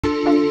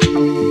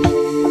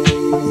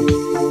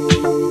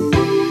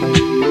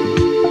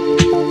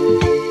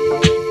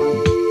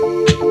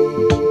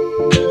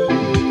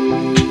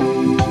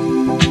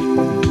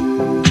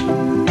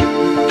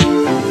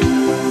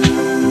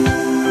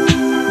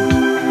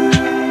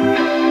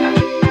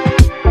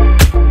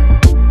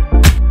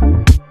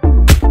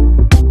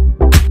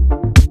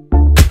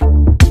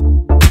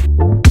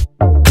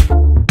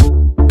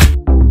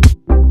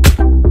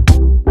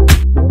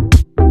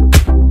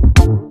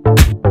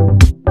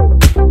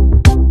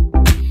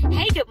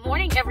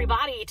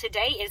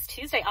is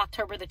Tuesday,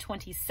 October the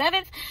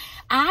 27th.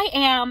 I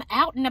am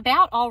out and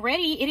about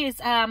already. It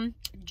is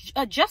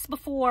just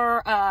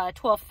before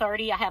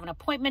 12:30. I have an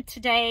appointment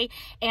today,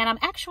 and I'm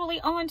actually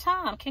on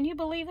time. Can you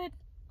believe it?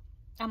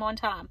 I'm on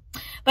time.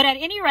 But at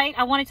any rate,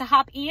 I wanted to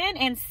hop in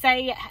and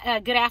say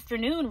good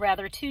afternoon,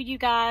 rather, to you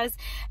guys.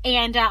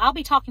 And I'll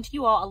be talking to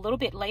you all a little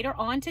bit later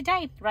on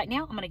today. Right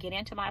now, I'm going to get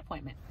into my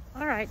appointment.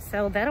 All right,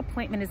 so that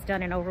appointment is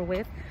done and over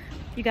with.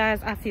 You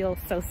guys, I feel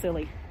so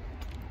silly.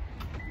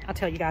 I'll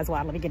tell you guys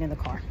why. Let me get in the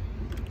car.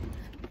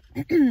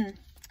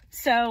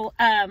 So,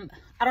 I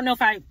don't know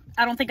if I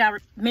don't think I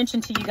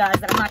mentioned to you guys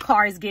that my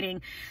car is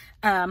getting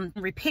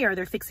repair.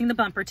 They're fixing the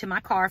bumper to my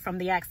car from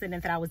the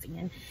accident that I was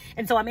in.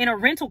 And so I'm in a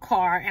rental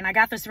car, and I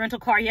got this rental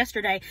car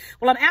yesterday.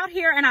 Well, I'm out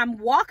here and I'm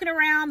walking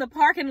around the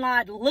parking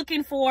lot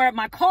looking for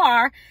my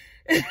car,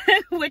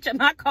 which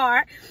my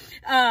car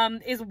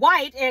is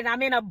white, and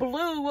I'm in a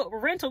blue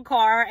rental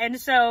car. And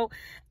so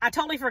I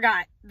totally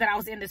forgot that I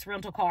was in this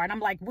rental car, and I'm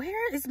like,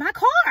 where is my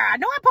car? I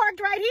know I parked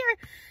right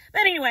here.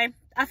 But anyway,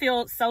 I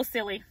feel so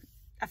silly.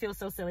 I feel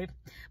so silly.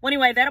 Well,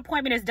 anyway, that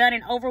appointment is done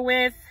and over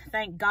with.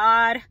 Thank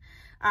God.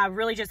 I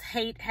really just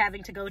hate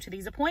having to go to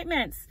these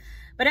appointments.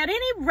 But at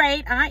any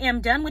rate, I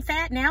am done with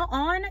that. Now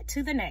on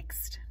to the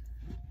next.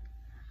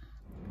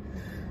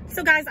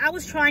 So guys, I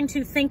was trying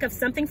to think of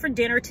something for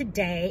dinner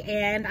today,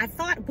 and I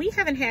thought we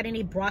haven't had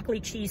any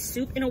broccoli cheese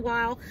soup in a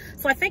while.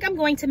 So I think I'm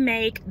going to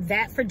make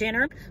that for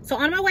dinner. So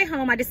on my way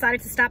home, I decided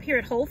to stop here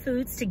at Whole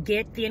Foods to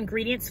get the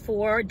ingredients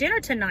for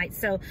dinner tonight.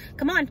 So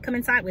come on, come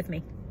inside with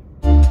me.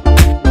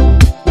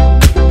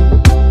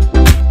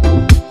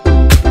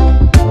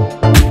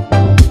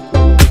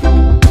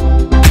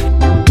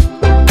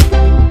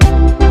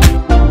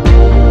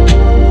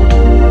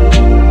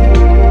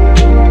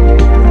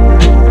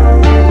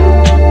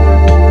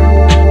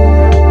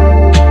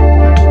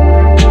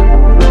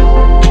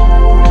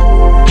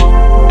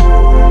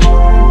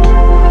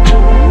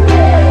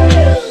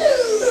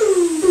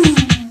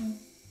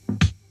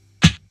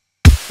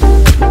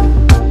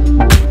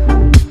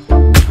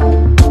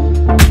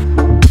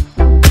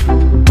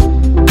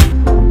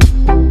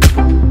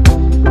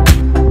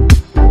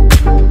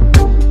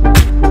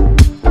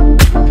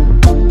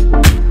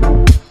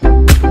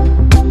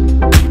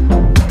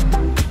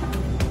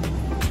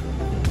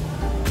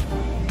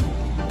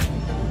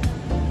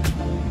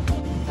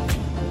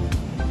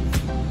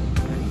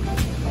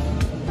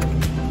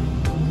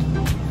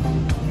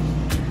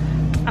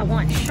 I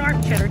want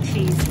sharp cheddar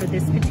cheese for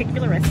this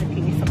particular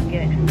recipe, so I'm gonna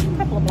get a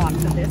couple of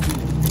blocks of this.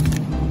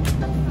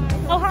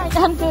 Oh, hi,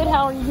 I'm good.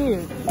 How are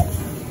you?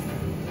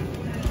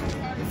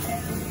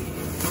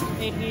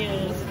 It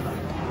is.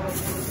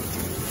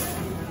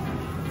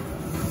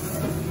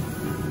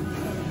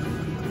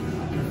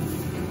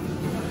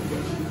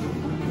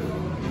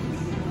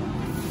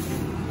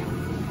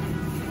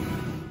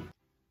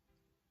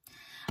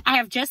 I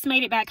have just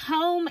made it back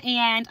home,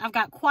 and I've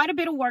got quite a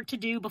bit of work to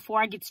do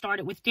before I get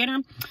started with dinner.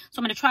 So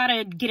I'm going to try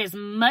to get as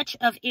much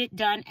of it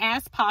done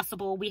as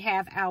possible. We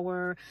have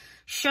our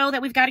show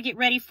that we've got to get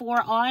ready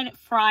for on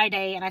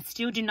Friday, and I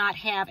still do not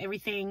have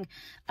everything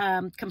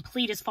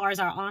complete as far as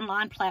our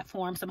online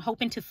platform. So I'm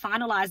hoping to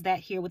finalize that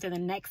here within the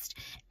next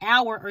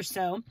hour or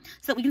so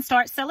that we can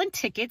start selling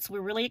tickets.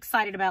 We're really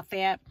excited about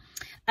that.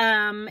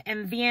 And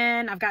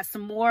then I've got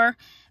some more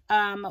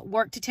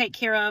work to take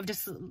care of,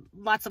 just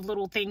lots of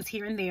little things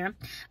here and there.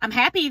 I'm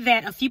happy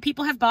that a few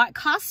people have bought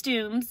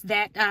costumes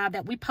that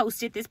that we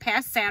posted this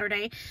past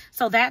Saturday,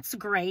 so that's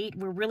great.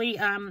 We're really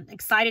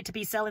excited to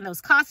be selling those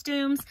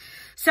costumes.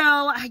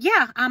 So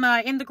yeah, I'm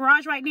in the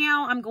garage right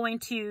now. I'm going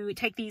to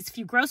take these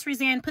few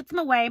groceries in, put them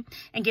away,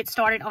 and get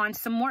started on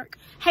some work.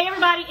 Hey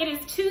everybody, it is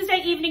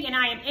Tuesday evening, and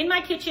I am in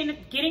my kitchen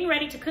getting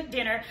ready to cook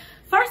dinner.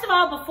 First of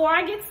all, before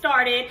I get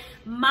started,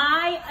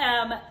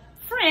 my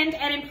friend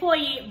and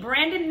employee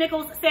Brandon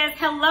Nichols says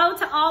hello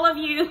to all of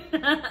you.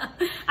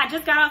 I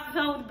just got off the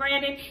phone with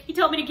Brandon. He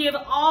told me to give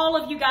all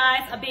of you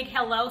guys a big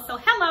hello. So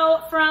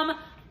hello from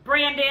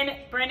Brandon.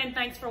 Brandon,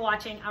 thanks for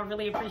watching. I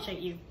really appreciate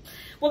you.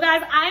 Well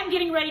guys, I am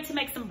getting ready to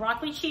make some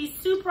broccoli cheese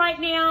soup right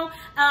now.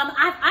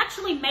 I've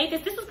actually made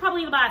this. This was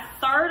probably my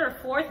third or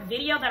fourth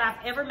video that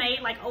I've ever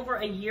made, like over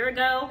a year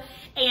ago.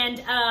 And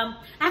I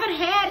haven't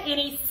had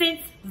any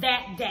since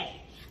that day.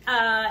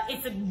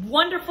 It's a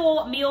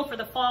wonderful meal for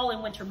the fall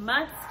and winter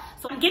months.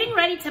 So I'm getting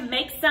ready to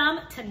make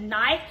some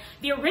tonight.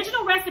 The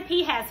original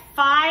recipe has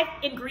 5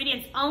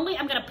 ingredients only.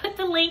 I'm going to put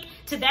the link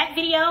to that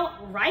video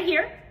right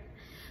here.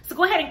 So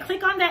go ahead and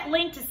click on that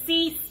link to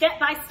see step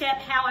by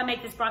step how I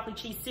make this broccoli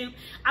cheese soup.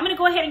 I'm going to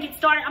go ahead and get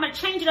started. I'm going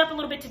to change it up a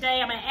little bit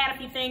today. I'm going to add a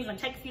few things. I'm going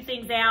to take a few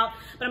things out,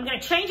 but I'm going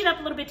to change it up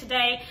a little bit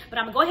today. But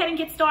I'm going to go ahead and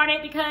get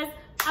started because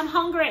I'm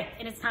hungry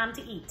and it's time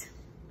to eat.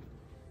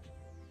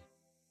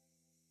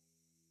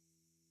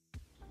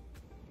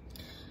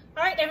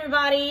 All right,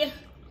 everybody,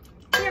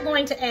 we're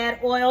going to add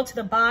oil to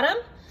the bottom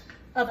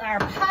of our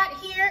pot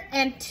here.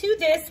 And to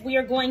this, we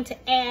are going to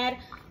add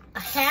a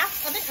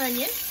half of an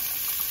onion,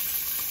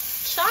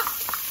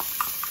 chopped.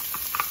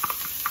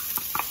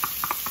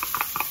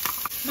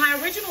 My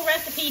original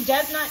recipe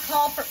does not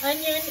call for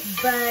onion,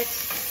 but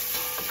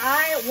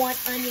I want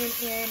onion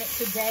in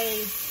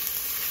today's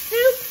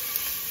soup.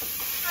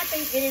 I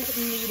think it is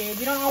needed.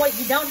 You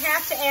don't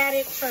have to add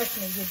it. Trust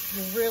me, you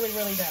really,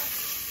 really don't.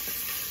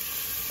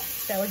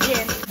 So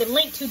again, the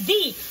link to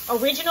the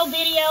original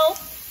video,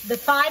 the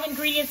 5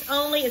 ingredients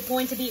only, is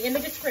going to be in the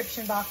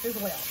description box as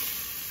well.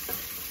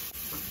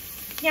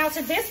 Now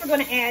to this, we're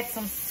going to add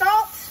some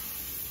salt.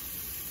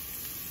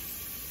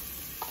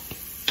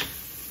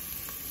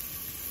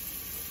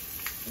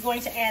 We're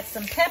going to add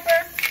some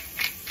pepper.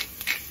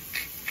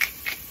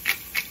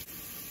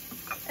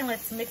 And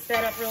let's mix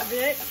that up real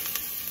good.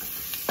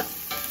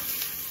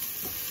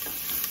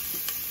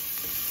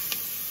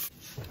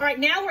 All right,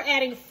 now we're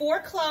adding 4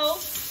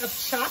 cloves of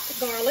chopped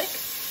garlic.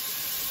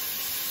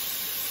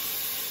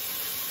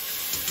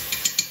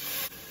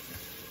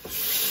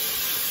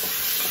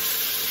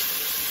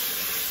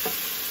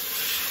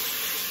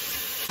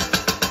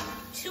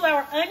 To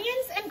our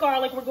onions and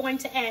garlic, we're going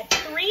to add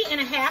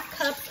 3½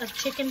 cups of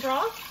chicken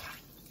broth,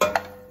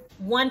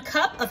 1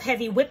 cup of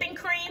heavy whipping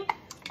cream.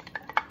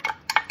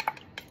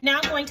 Now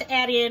I'm going to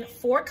add in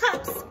 4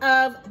 cups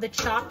of the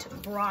chopped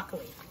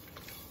broccoli.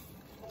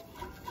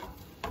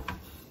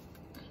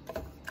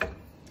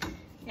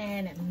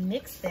 And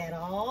mix that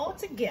all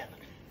together.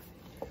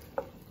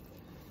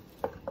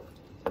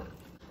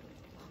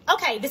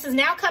 Okay, this has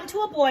now come to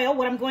a boil.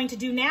 What I'm going to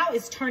do now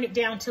is turn it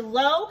down to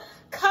low,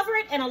 cover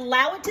it, and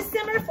allow it to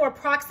simmer for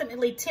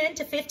approximately 10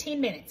 to 15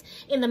 minutes.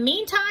 In the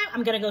meantime,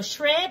 I'm gonna go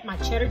shred my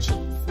cheddar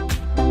cheese.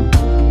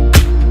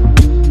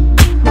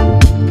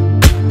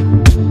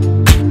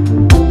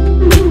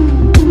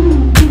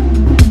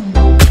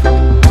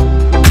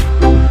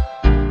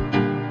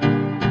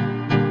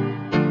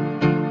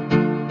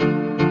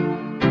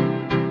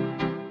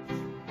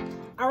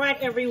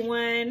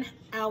 Everyone,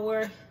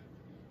 our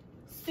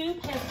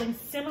soup has been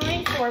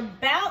simmering for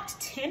about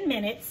 10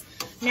 minutes.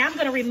 Now I'm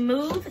going to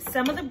remove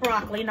some of the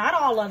broccoli, not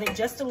all of it,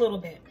 just a little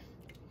bit.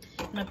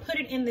 I'm going to put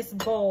it in this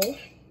bowl.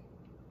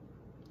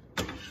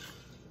 Let's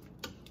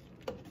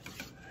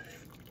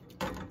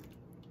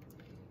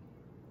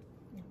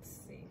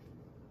see.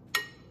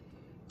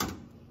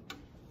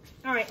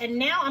 All right, and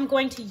now I'm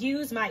going to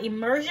use my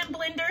immersion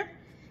blender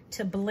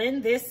to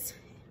blend this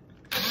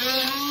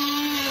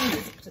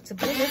up a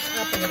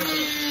little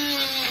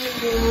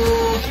bit.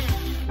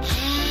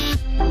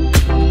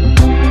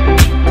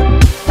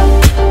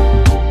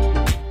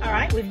 All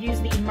right, we've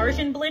used the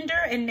immersion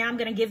blender, and now I'm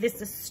going to give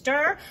this a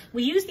stir.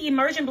 We use the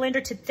immersion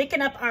blender to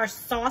thicken up our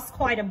sauce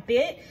quite a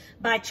bit.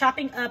 By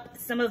chopping up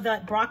some of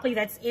the broccoli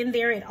that's in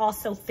there, it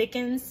also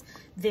thickens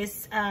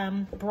this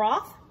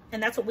broth,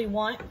 and that's what we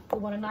want. We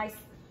want a nice,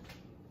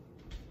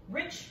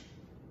 rich,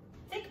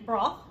 thick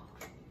broth.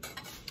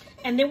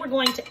 And then we're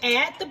going to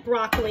add the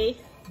broccoli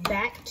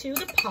back to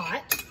the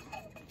pot.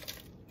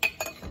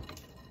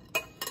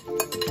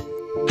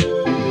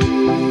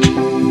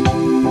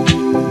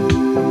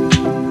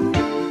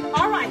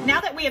 All right, now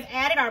that we have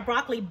added our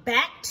broccoli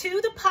back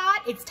to the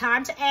pot, it's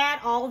time to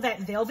add all of that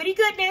velvety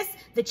goodness,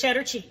 the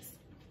cheddar cheese.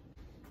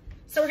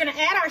 So we're gonna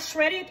add our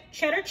shredded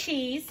cheddar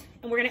cheese,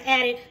 and we're gonna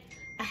add it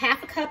a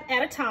 ½ cup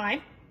at a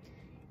time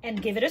and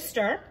give it a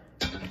stir.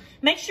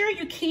 Make sure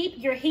you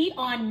keep your heat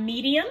on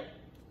medium.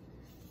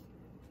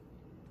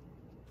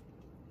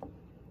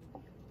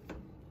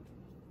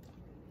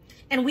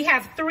 And we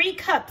have 3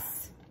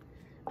 cups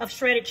of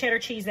shredded cheddar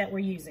cheese that we're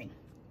using.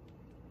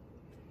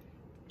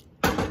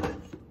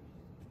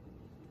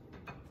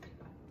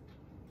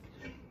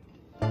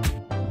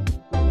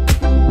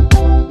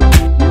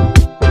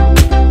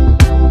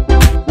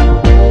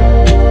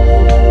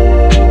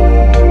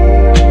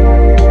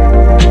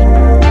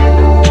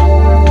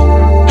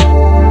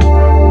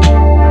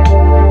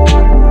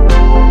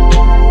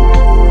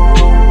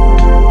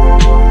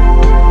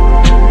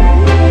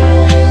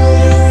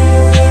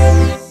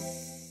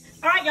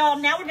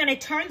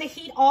 Turn the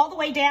heat all the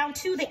way down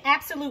to the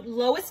absolute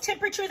lowest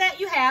temperature that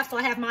you have. So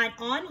I have mine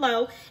on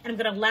low, and I'm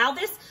going to allow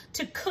this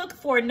to cook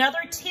for another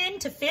 10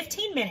 to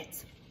 15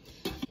 minutes.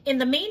 In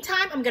the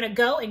meantime, I'm going to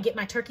go and get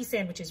my turkey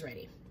sandwiches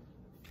ready.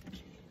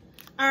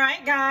 All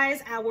right,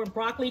 guys, our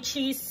broccoli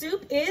cheese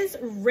soup is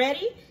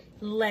ready.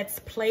 Let's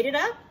plate it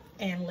up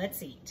and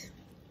let's eat.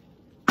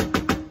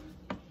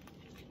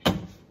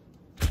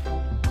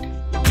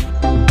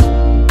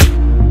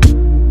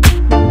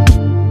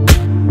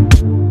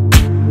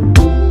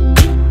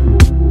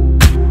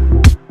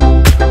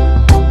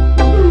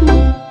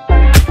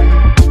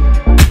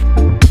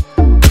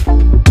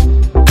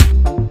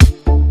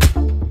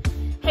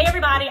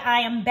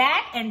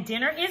 And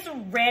dinner is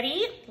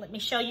ready. Let me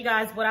show you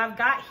guys what I've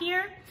got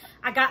here.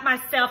 I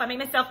made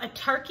myself a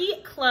turkey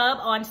club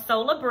on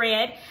sola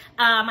bread.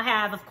 I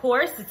have, of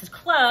course, it's a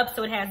club,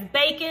 so it has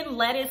bacon,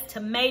 lettuce,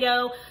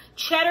 tomato,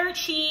 cheddar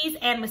cheese,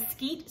 and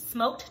mesquite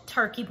smoked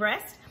turkey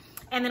breast.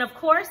 And then, of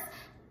course,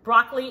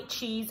 broccoli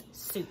cheese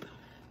soup.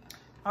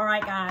 All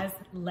right, guys,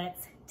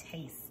 let's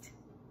taste.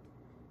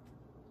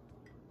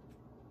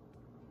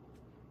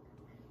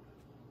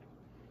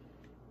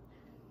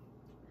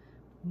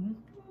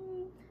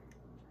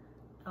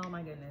 Oh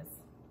my goodness.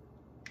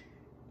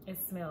 It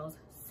smells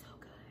so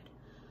good.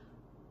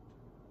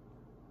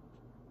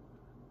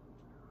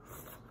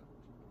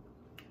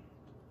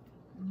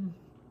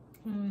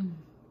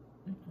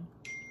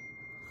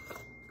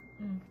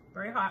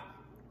 Very hot.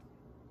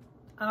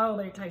 Oh,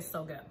 but it tastes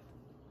so good.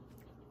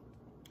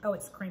 Oh,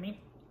 it's creamy.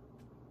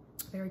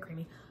 Very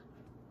creamy.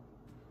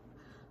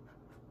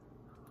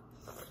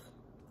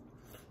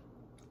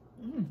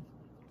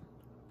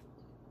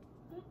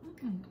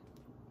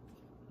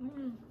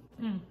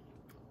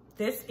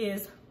 This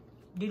is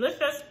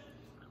delicious.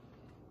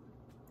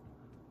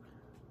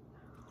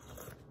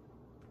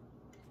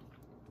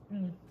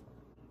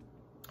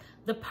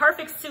 The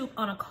perfect soup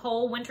on a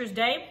cold winter's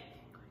day,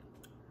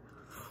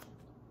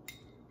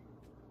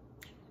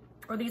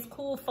 or these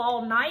cool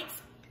fall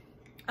nights.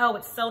 Oh,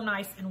 it's so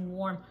nice and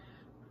warm.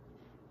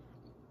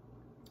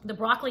 The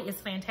broccoli is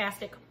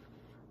fantastic.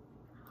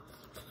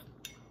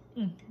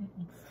 All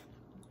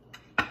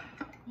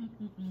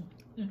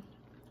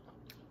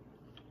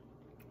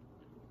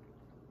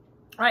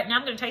right, now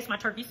I'm gonna taste my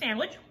turkey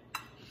sandwich.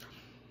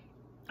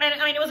 And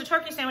I mean, it was a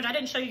turkey sandwich. I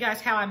didn't show you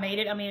guys how I made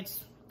it. I mean,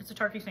 it's a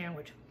turkey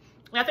sandwich.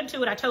 Nothing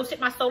to it. I toasted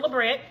my sola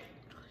bread,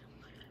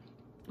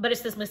 but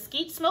it's this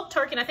mesquite smoked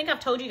turkey. And I think I've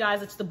told you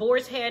guys, it's the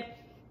boar's head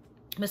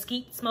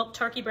mesquite smoked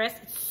turkey breast.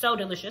 It's so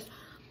delicious.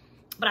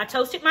 But I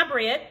toasted my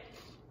bread,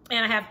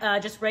 and I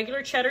have just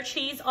regular cheddar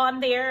cheese on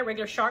there,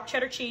 regular sharp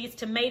cheddar cheese,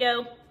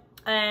 tomato,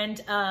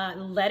 and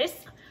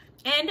lettuce,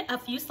 and a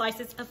few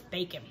slices of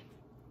bacon.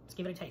 Let's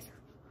give it a taste.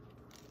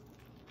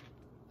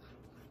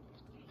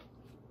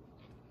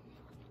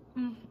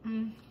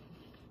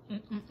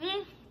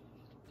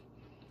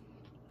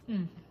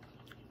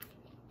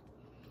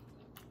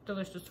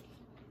 Delicious.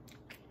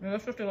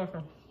 Delicious,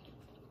 delicious.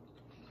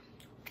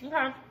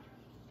 Okay.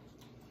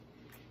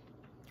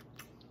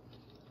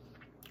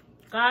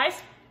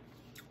 Guys,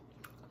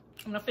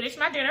 I'm gonna finish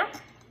my dinner,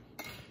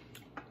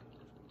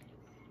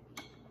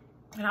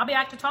 and I'll be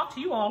back to talk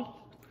to you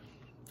all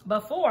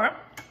before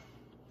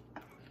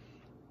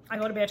I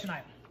go to bed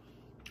tonight.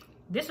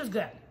 This is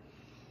good.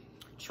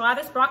 Try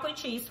this broccoli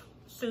cheese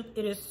soup.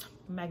 It is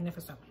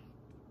magnificent.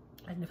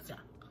 Magnificent.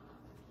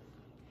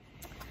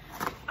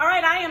 All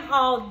right, I am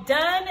all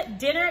done.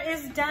 Dinner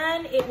is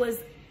done. It was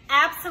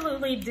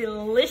absolutely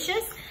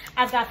delicious.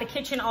 I've got the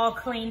kitchen all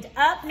cleaned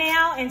up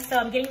now, and so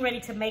I'm getting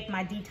ready to make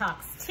my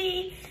detox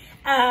tea.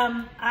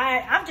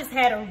 I've just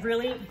had a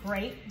really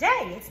great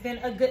day. It's been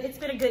a good day. It's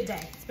been a good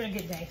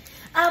day.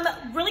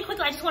 Really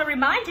quickly, I just want to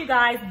remind you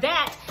guys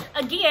that,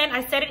 again,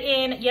 I said it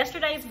in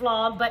yesterday's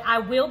vlog, but I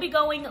will be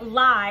going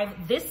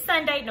live this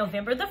Sunday,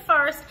 November the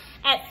 1st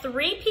at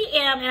 3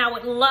 p.m. and I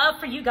would love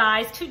for you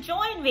guys to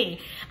join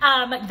me.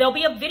 There'll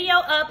be a video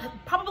up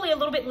probably a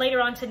little bit later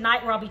on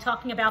tonight where I'll be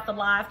talking about the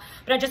live,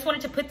 but I just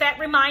wanted to put that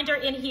reminder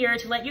in here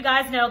to let you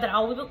guys know that I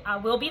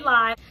will be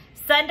live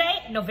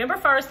Sunday, November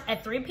 1st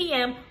at 3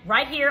 p.m.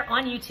 right here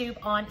on YouTube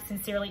on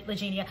Sincerely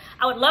Legenia.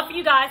 I would love for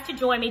you guys to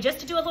join me just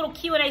to do a little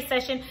Q&A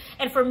session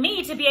and for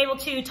me to be able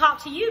to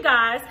talk to you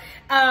guys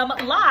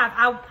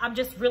live. I'm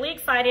just really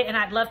excited, and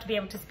I'd love to be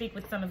able to speak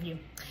with some of you.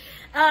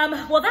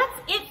 Well, that's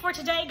it for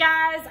today,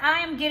 guys. I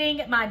am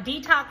getting my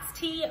detox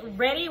tea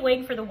ready,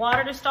 waiting for the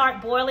water to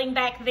start boiling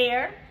back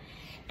there.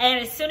 And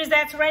as soon as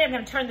that's ready, I'm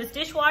going to turn this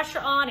dishwasher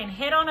on and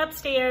head on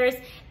upstairs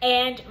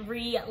and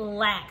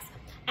relax.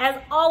 As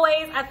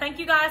always, I thank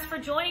you guys for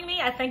joining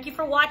me. I thank you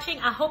for watching.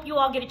 I hope you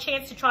all get a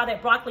chance to try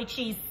that broccoli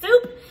cheese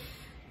soup.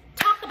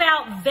 Talk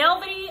about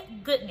velvety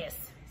goodness.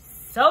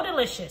 So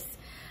delicious.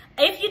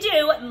 If you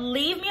do,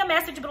 leave me a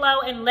message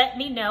below and let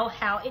me know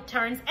how it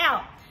turns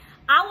out.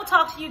 I will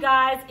talk to you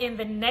guys in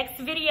the next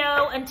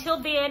video. Until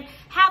then,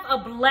 have a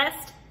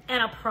blessed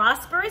and a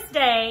prosperous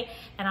day,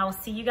 and I will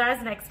see you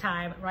guys next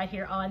time right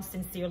here on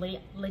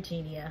Sincerely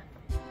Legenia.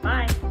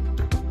 Bye.